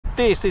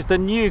This is the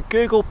new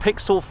Google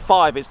Pixel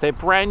 5. It's their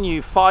brand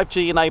new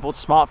 5G enabled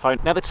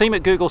smartphone. Now the team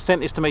at Google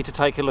sent this to me to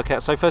take a look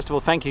at, so first of all,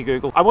 thank you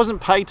Google. I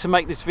wasn't paid to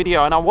make this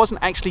video, and I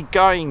wasn't actually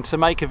going to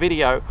make a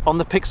video on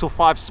the Pixel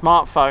 5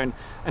 smartphone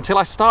until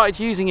I started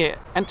using it.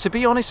 And to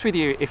be honest with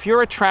you, if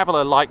you're a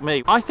traveler like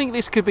me, I think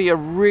this could be a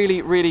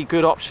really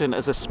good option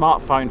as a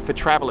smartphone for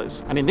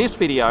travelers. And in this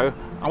video,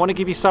 I want to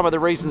give you some of the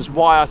reasons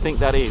why I think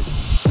that is.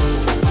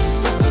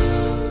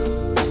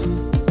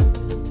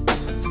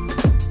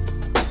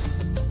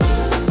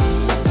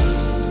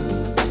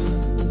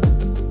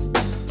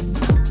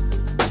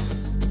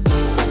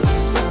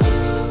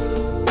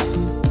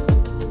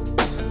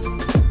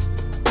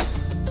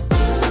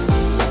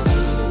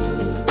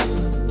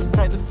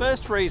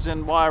 First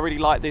reason why I really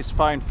like this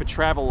phone for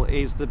travel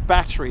is the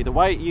battery, the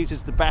way it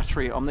uses the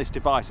battery on this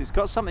device. It's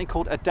got something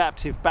called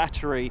adaptive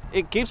battery.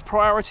 It gives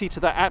priority to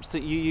the apps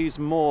that you use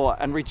more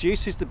and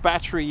reduces the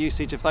battery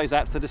usage of those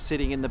apps that are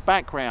sitting in the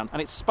background.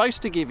 And it's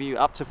supposed to give you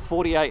up to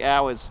 48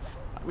 hours.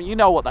 I mean, you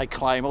know what they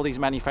claim, all these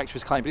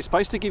manufacturers claim, but it's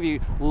supposed to give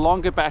you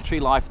longer battery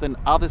life than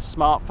other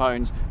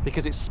smartphones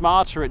because it's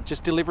smarter at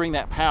just delivering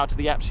that power to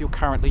the apps you're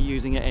currently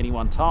using at any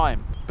one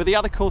time. But the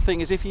other cool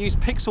thing is if you use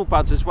Pixel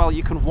Buds as well,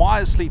 you can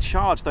wirelessly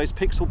charge those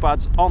Pixel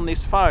Buds on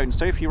this phone.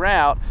 So if you're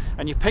out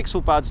and your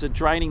Pixel Buds are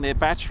draining their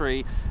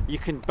battery, you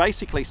can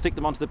basically stick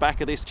them onto the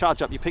back of this,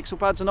 charge up your Pixel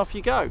Buds, and off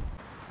you go.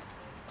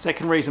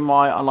 Second reason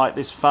why I like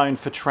this phone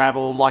for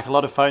travel, like a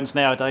lot of phones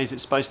nowadays,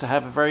 it's supposed to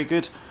have a very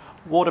good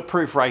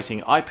waterproof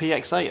rating,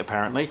 IPX8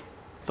 apparently.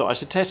 Thought I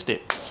should test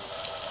it.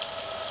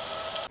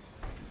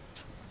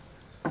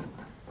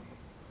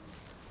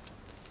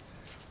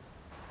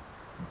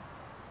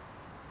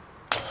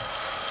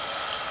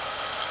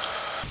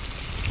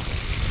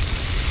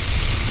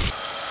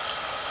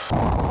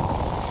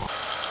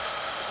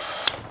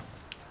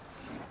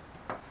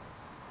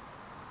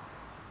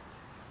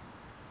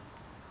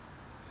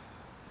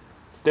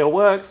 Still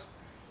works.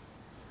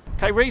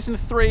 Okay, reason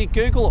 3,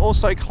 Google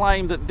also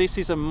claimed that this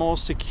is a more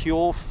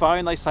secure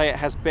phone. They say it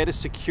has better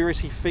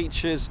security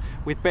features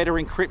with better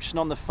encryption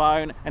on the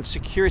phone and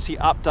security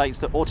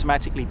updates that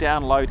automatically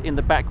download in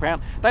the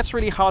background. That's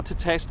really hard to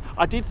test.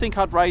 I did think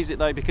I'd raise it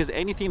though, because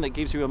anything that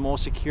gives you a more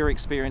secure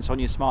experience on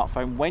your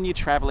smartphone when you're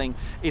traveling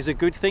is a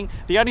good thing.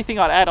 The only thing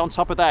I'd add on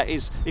top of that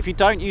is if you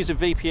don't use a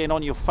VPN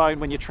on your phone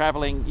when you're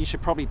traveling, you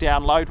should probably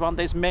download one.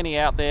 There's many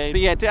out there.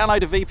 But yeah,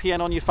 download a VPN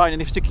on your phone,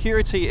 and if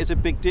security is a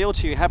big deal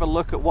to you, have a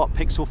look at what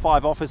Pixel 5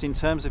 offers in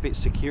terms of its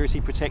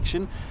security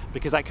protection,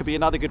 because that could be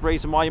another good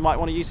reason why you might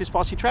want to use this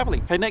whilst you're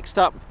traveling. Okay, next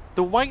up,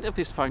 the weight of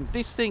this phone.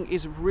 This thing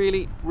is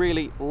really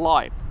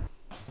light.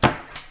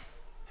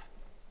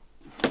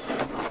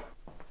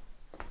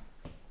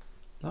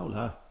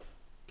 Lola,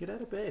 get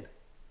out of bed.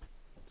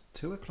 It's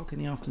 2 o'clock in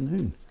the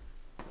afternoon.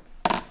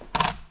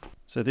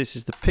 So this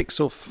is the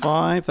Pixel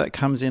 5 that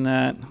comes in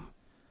at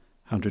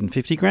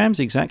 150 grams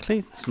exactly.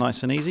 It's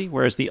nice and easy,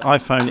 whereas the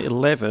iPhone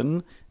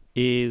 11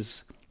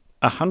 is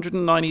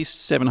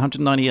 197,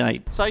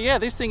 198. So yeah,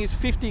 this thing is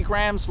 50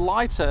 grams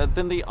lighter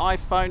than the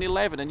iPhone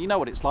 11, and you know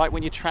what it's like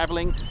when you're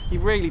traveling.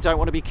 You really don't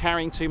want to be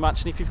carrying too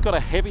much, and if you've got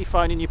a heavy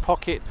phone in your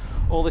pocket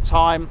all the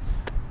time,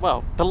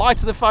 well, the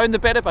lighter the phone, the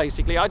better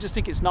basically. I just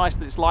think it's nice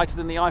that it's lighter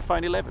than the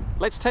iPhone 11.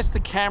 Let's test the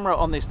camera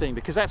on this thing,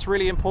 because that's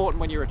really important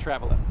when you're a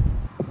traveler.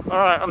 All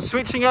right, I'm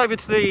switching over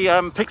to the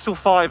Pixel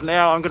 5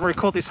 now. I'm going to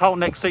record this whole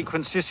next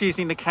sequence just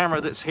using the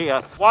camera that's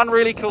here. One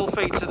really cool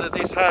feature that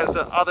this has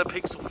that other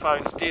Pixel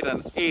phones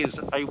didn't is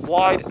a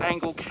wide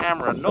angle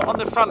camera. Not on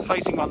the front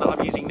facing one that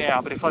I'm using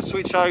now, but if I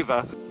switch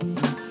over,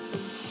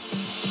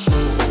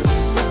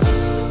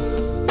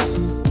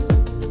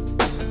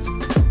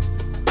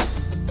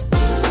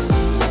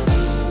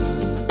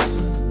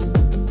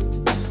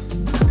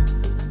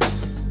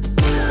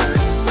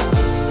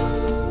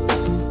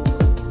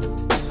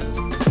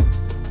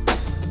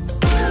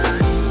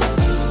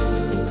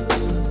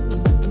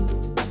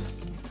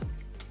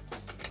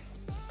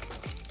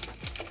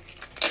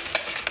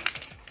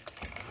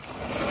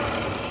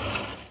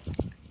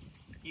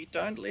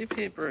 don't live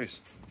here,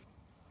 Bruce.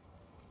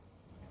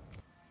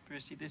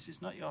 Brucey, this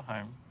is not your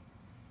home.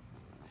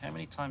 How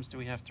many times do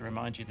we have to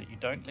remind you that you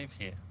don't live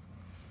here?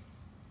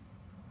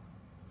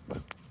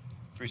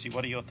 Brucey,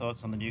 what are your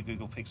thoughts on the new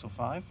Google Pixel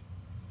 5?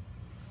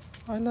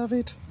 I love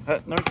it.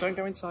 No, don't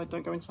go inside,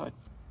 don't go inside.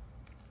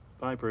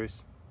 Bye, Bruce.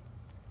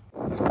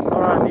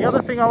 Alright, the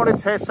other thing I want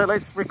to test, so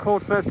let's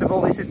record first of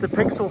all, this is the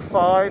Pixel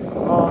 5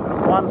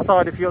 on one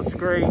side of your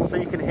screen so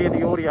you can hear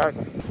the audio.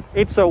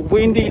 It's a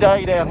windy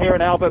day down here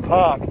in Albert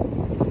Park.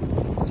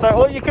 So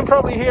all you can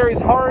probably hear is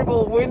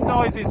horrible wind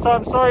noises, so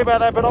I'm sorry about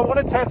that, but I want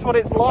to test what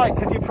it's like,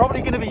 because you're probably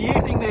going to be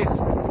using this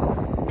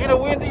in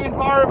a windy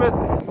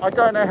environment. I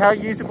don't know how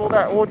usable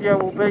that audio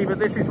will be, but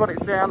this is what it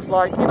sounds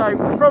like. You know,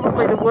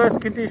 probably the worst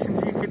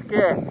conditions you could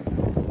get.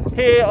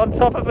 Here on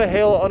top of a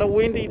hill on a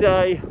windy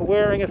day,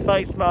 wearing a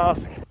face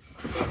mask.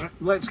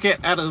 Let's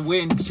get out of the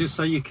wind just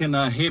so you can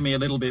hear me a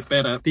little bit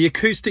better. The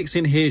acoustics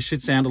in here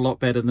should sound a lot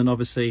better than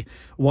obviously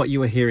what you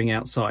were hearing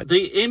outside.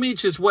 The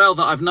image as well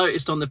that I've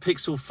noticed on the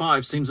Pixel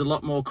 5 seems a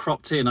lot more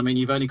cropped in. I mean,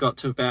 you've only got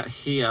to about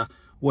here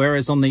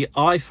whereas on the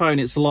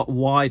iPhone it's a lot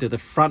wider. The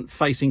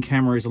front-facing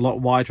camera is a lot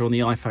wider on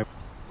the iPhone.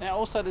 Now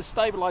also the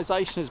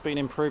stabilisation has been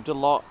improved a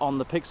lot on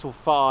the Pixel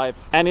 5,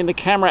 and in the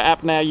camera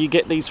app now you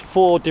get these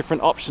 4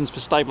 different options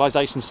for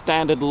stabilisation: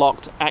 standard,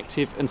 locked,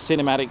 active and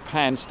cinematic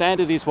pan.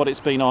 Standard is what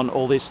it's been on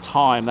all this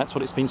time, that's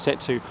what it's been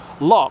set to.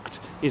 Locked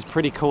is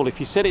pretty cool.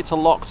 If you set it to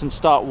locked and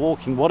start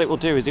walking, what it will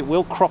do is it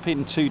will crop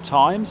in 2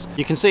 times.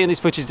 You can see in this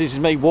footage this is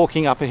me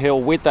walking up a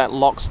hill with that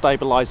locked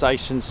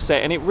stabilisation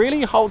set, and it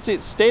really holds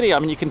it steady. I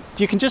mean,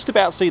 you can just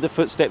about see the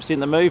footsteps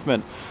in the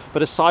movement.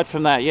 But aside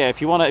from that, yeah,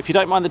 if you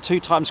don't mind the 2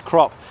 times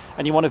crop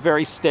and you want a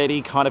very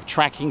steady kind of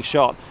tracking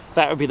shot,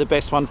 that would be the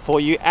best one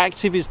for you.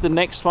 Active is the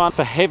next one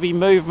for heavy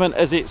movement,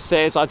 as it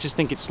says. I just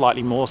think it's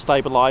slightly more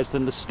stabilized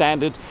than the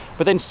standard.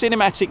 But then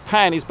cinematic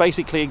pan is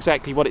basically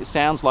exactly what it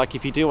sounds like.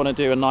 If you do want to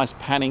do a nice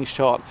panning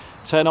shot,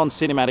 turn on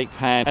cinematic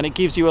pan and it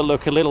gives you a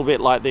look a little bit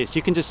like this.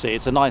 You can just see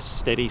it's a nice,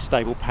 steady,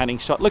 stable panning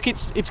shot. Look,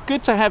 it's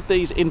good to have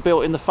these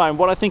inbuilt in the phone.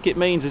 What I think it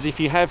means is if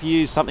you have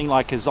used something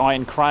like a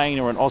Zion Crane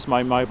or an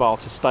Osmo Mobile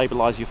to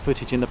stabilize your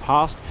footage in the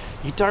past,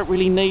 you don't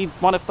really need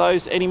one of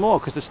those anymore,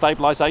 because the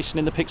stabilization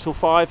in the Pixel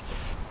 5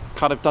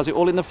 kind of does it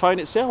all in the phone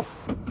itself.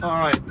 All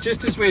right,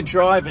 just as we're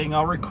driving,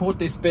 I'll record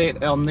this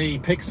bit on the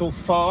Pixel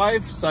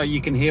 5 so you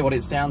can hear what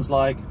it sounds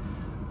like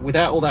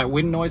without all that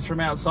wind noise from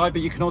outside,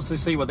 but you can also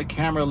see what the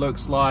camera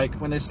looks like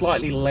when there's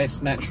slightly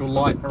less natural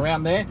light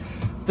around there.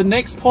 The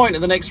next point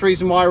and the next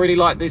reason why I really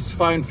like this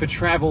phone for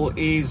travel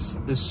is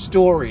the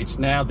storage.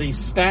 Now, the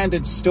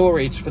standard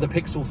storage for the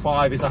Pixel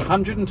 5 is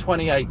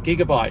 128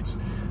 gigabytes.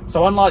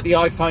 So unlike the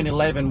iPhone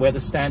 11 where the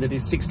standard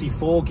is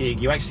 64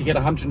 gig, you actually get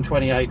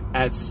 128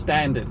 as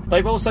standard.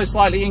 They've also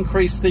slightly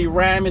increased the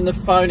RAM in the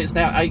phone. It's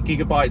now 8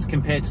 gigabytes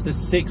compared to the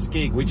 6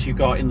 gig which you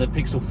got in the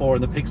Pixel 4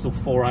 and the Pixel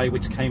 4a,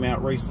 which came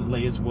out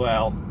recently as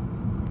well.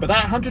 But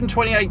that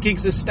 128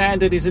 gigs as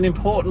standard is an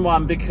important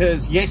one,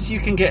 because yes, you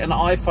can get an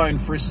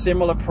iPhone for a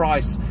similar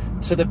price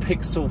to the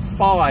Pixel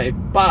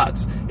 5,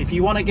 but if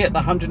you want to get the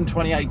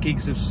 128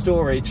 gigs of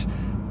storage,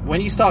 when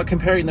you start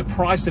comparing the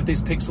price of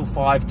this Pixel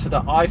 5 to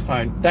the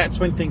iPhone, that's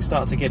when things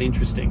start to get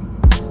interesting.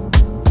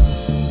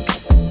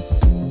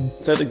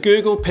 So the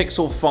Google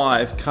Pixel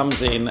 5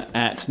 comes in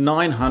at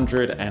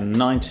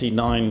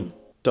 $999.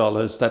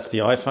 That's the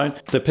iPhone.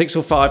 The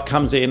Pixel 5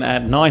 comes in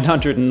at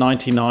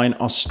 999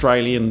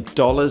 Australian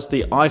dollars.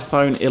 The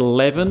iPhone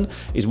 11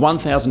 is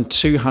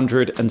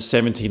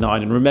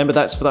 1,279. And remember,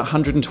 that's for the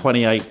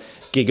 128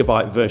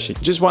 gigabyte version.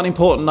 Just one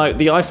important note,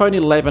 the iPhone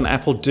 11,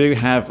 Apple do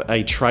have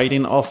a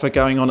trade-in offer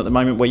going on at the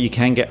moment where you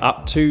can get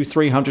up to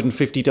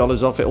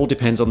 $350 off. It all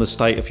depends on the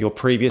state of your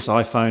previous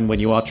iPhone when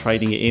you are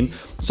trading it in.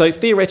 So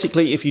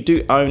theoretically, if you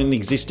do own an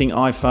existing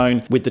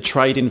iPhone with the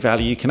trade-in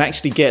value, you can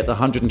actually get the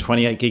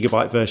 128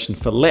 gigabyte version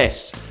for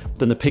less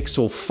than the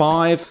Pixel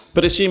 5,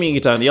 but assuming you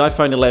don't, the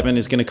iPhone 11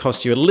 is going to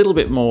cost you a little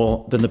bit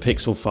more than the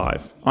Pixel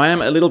 5. I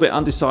am a little bit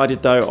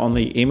undecided though on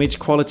the image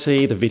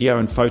quality, the video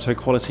and photo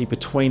quality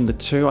between the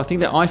two. I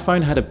think the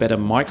iPhone had a better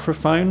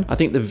microphone. I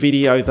think the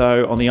video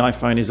though on the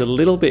iPhone is a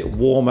little bit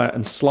warmer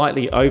and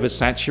slightly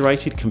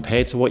oversaturated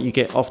compared to what you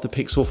get off the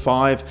Pixel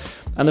 5.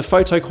 And the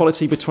photo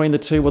quality between the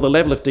two, well, the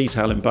level of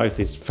detail in both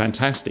is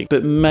fantastic,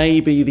 but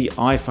maybe the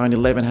iPhone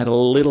 11 had a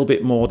little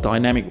bit more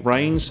dynamic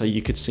range, so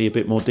you could see a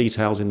bit more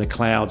details in the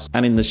clouds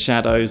and in the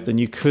shadows than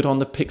you could on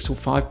the Pixel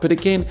 5. But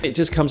again, it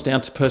just comes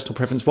down to personal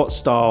preference, what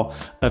style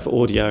of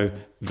audio,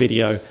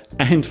 video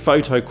and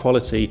photo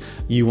quality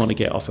you want to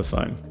get off a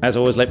phone. As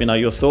always, let me know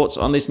your thoughts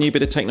on this new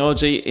bit of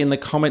technology in the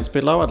comments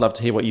below. I'd love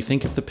to hear what you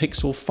think of the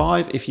Pixel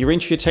 5. If you're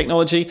into your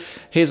technology,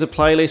 here's a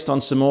playlist on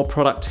some more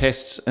product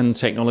tests and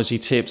technology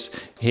tips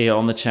here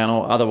on the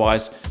channel.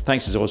 Otherwise,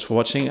 thanks as always for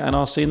watching, and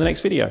I'll see you in the next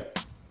video.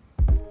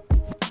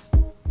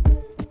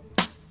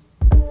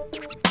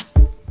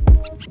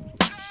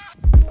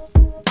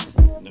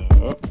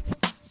 No.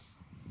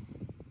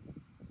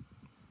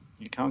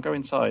 You can't go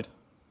inside.